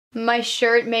My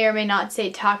shirt may or may not say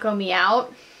taco me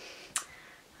out.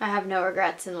 I have no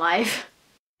regrets in life.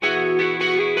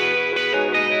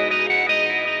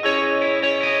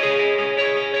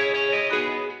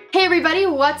 Hey everybody,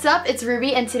 what's up? It's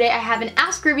Ruby and today I have an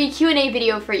Ask Ruby Q&A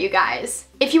video for you guys.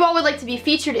 If you all would like to be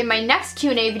featured in my next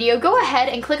Q&A video, go ahead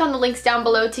and click on the links down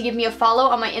below to give me a follow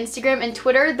on my Instagram and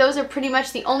Twitter. Those are pretty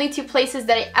much the only two places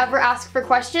that I ever ask for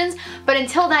questions, but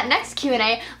until that next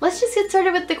Q&A, let's just get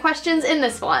started with the questions in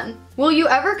this one. Will you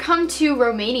ever come to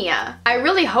Romania? I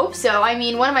really hope so. I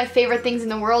mean, one of my favorite things in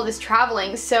the world is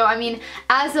traveling, so I mean,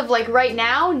 as of like right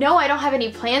now, no, I don't have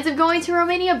any plans of going to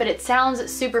Romania, but it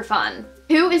sounds super fun.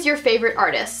 Who is your favorite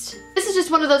artist? This is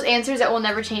just one of those answers that will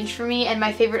never change for me, and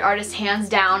my favorite artist hands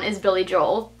down is Billy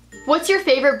Joel. What's your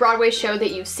favorite Broadway show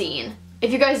that you've seen?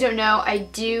 If you guys don't know, I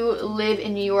do live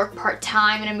in New York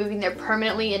part-time and I'm moving there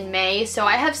permanently in May, so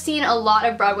I have seen a lot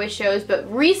of Broadway shows, but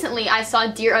recently I saw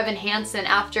Dear Evan Hansen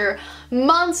after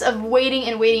months of waiting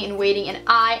and waiting and waiting, and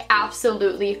I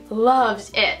absolutely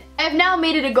loved it. I have now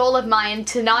made it a goal of mine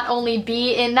to not only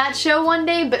be in that show one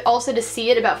day, but also to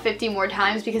see it about 50 more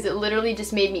times because it literally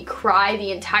just made me cry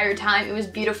the entire time. It was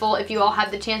beautiful. If you all have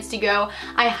the chance to go,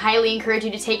 I highly encourage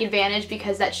you to take advantage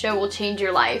because that show will change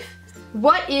your life.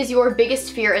 What is your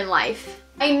biggest fear in life?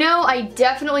 I know I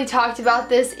definitely talked about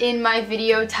this in my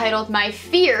video titled My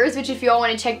Fears, which if you all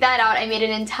want to check that out, I made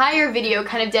an entire video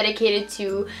kind of dedicated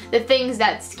to the things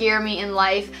that scare me in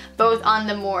life, both on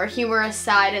the more humorous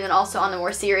side and then also on the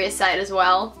more serious side as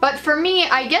well. But for me,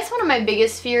 I guess one of my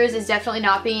biggest fears is definitely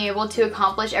not being able to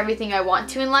accomplish everything I want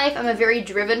to in life. I'm a very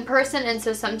driven person, and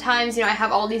so sometimes, you know, I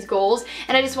have all these goals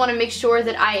and I just want to make sure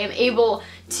that I am able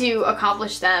to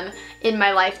accomplish them in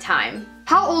my lifetime.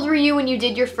 How old were you when you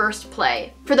did your first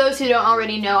play? For those who don't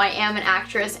already know, I am an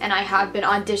actress and I have been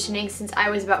auditioning since I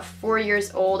was about 4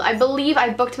 years old. I believe I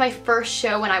booked my first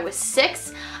show when I was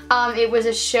 6. It was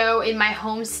a show in my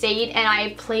home state and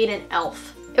I played an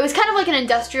elf. It was kind of like an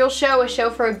industrial show, a show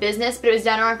for a business, but it was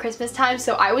done around Christmas time,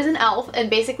 so I was an elf, and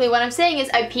basically what I'm saying is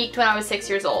I peaked when I was 6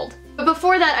 years old. But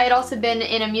before that, I had also been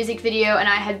in a music video and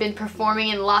I had been performing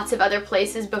in lots of other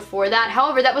places before that.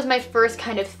 However, that was my first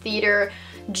kind of theater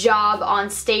job on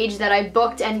stage that I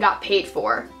booked and got paid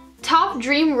for. Top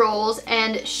dream roles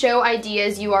and show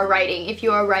ideas you are writing, if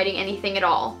you are writing anything at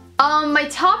all. My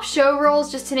top show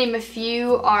roles, just to name a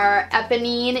few, are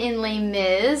Eponine in Les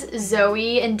Mis,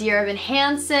 Zoe in Dear Evan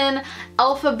Hansen,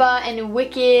 Elphaba in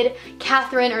Wicked,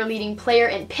 Catherine, or leading player,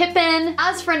 in Pippin.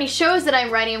 As for any shows that I'm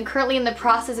writing, I'm currently in the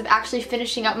process of actually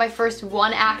finishing up my first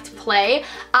one-act play.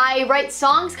 I write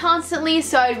songs constantly,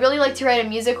 so I'd really like to write a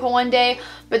musical one day,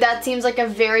 but that seems like a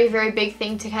very, very big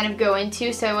thing to kind of go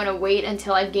into, so I want to wait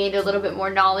until I've gained a little bit more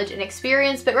knowledge and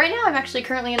experience. But right now, I'm actually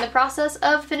currently in the process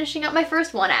of finishing up my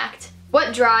first one-act.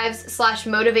 What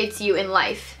drives/motivates you in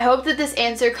life? I hope that this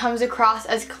answer comes across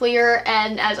as clear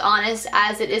and as honest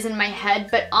as it is in my head,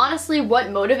 but honestly, what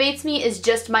motivates me is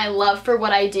just my love for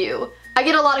what I do. I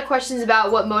get a lot of questions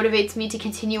about what motivates me to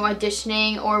continue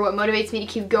auditioning, or what motivates me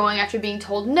to keep going after being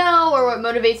told no, or what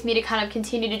motivates me to kind of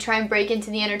continue to try and break into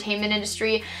the entertainment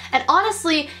industry. And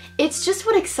honestly, it's just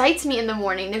what excites me in the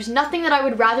morning. There's nothing that I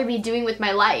would rather be doing with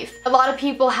my life. A lot of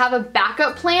people have a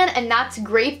backup plan, and that's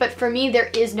great, but for me,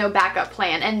 there is no backup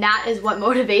plan, and that is what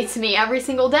motivates me every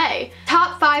single day.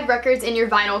 Top 5 records in your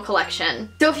vinyl collection.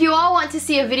 So if you all want to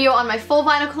see a video on my full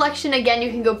vinyl collection, again, you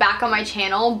can go back on my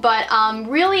channel, but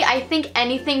really, I think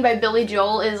anything by Billy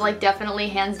Joel is like definitely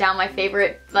hands down my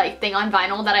favorite like thing on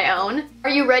vinyl that I own. Are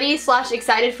you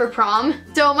ready/excited for prom?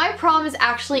 So my prom is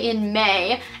actually in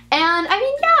May, and I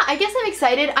mean, yeah, I guess I'm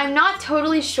excited. I'm not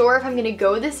totally sure if I'm gonna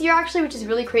go this year actually, which is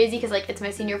really crazy because like it's my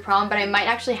senior prom, but I might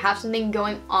actually have something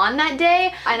going on that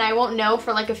day and I won't know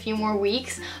for like a few more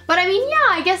weeks. But I mean, yeah,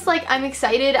 I guess like I'm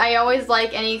excited. I always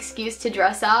like any excuse to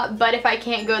dress up, but if I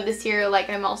can't go this year, like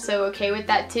I'm also okay with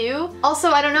that too.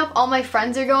 Also, I don't know if all my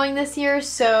friends are going this year,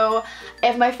 so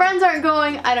if my friends aren't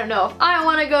going, I don't know if I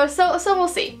want to go, so we'll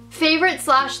see.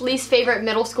 Favorite/least favorite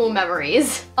middle school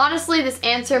memories? Honestly, this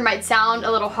answer might sound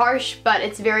a little harsh, but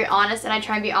it's very honest, and I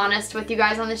try and be honest with you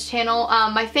guys on this channel.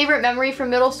 My favorite memory from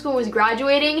middle school was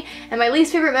graduating, and my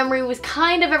least favorite memory was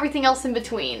kind of everything else in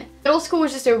between. Middle school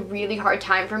was just a really hard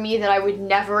time for me that I would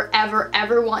never, ever,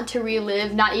 ever want to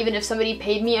relive, not even if somebody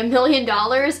paid me $1 million.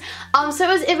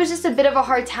 So it was just a bit of a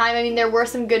hard time. I mean, there were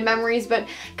some good memories, but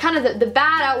kind of the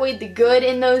bad outweighed the good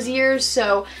in those years,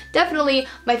 so definitely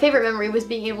my favorite memory was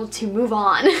being able to move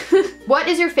on. What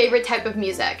is your favorite type of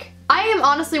music? I am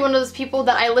honestly one of those people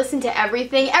that I listen to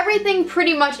everything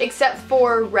pretty much except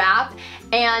for rap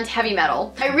and heavy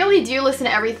metal. I really do listen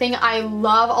to everything. I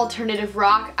love alternative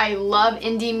rock, I love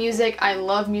indie music, I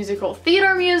love musical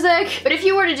theater music. But if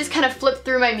you were to just kind of flip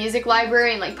through my music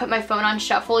library and like put my phone on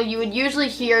shuffle, you would usually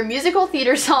hear musical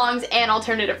theater songs and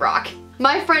alternative rock.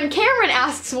 My friend Cameron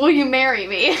asks, will you marry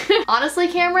me? Honestly,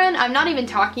 Cameron, I'm not even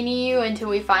talking to you until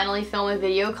we finally film a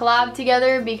video collab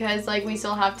together because like we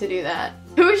still have to do that.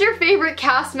 Who's your favorite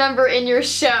cast member in your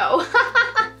show?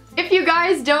 If you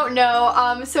guys don't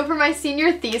know, so for my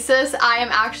senior thesis, I am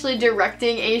actually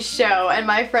directing a show, and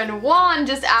my friend Juan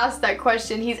just asked that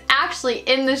question. He's actually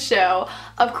in the show.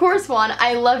 Of course, Juan,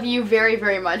 I love you very,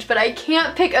 very much, but I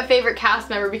can't pick a favorite cast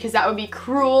member because that would be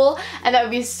cruel, and that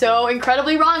would be so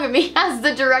incredibly wrong of me as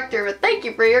the director, but thank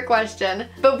you for your question.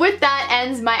 But with that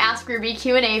ends my Ask Ruby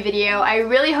Q&A video. I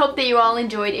really hope that you all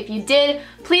enjoyed. If you did,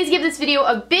 please give this video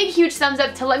a big, huge thumbs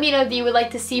up to let me know that you would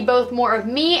like to see both more of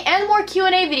me and more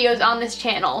Q&A videos on this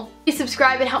channel. Please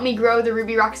subscribe and help me grow the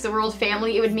Ruby Rocks the World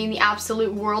family. It would mean the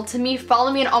absolute world to me.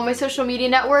 Follow me on all my social media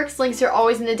networks. Links are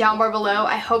always in the down bar below.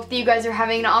 I hope that you guys are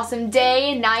having an awesome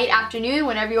day, night, afternoon,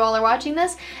 whenever you all are watching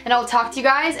this, and I'll talk to you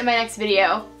guys in my next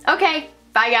video. Okay,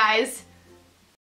 bye guys!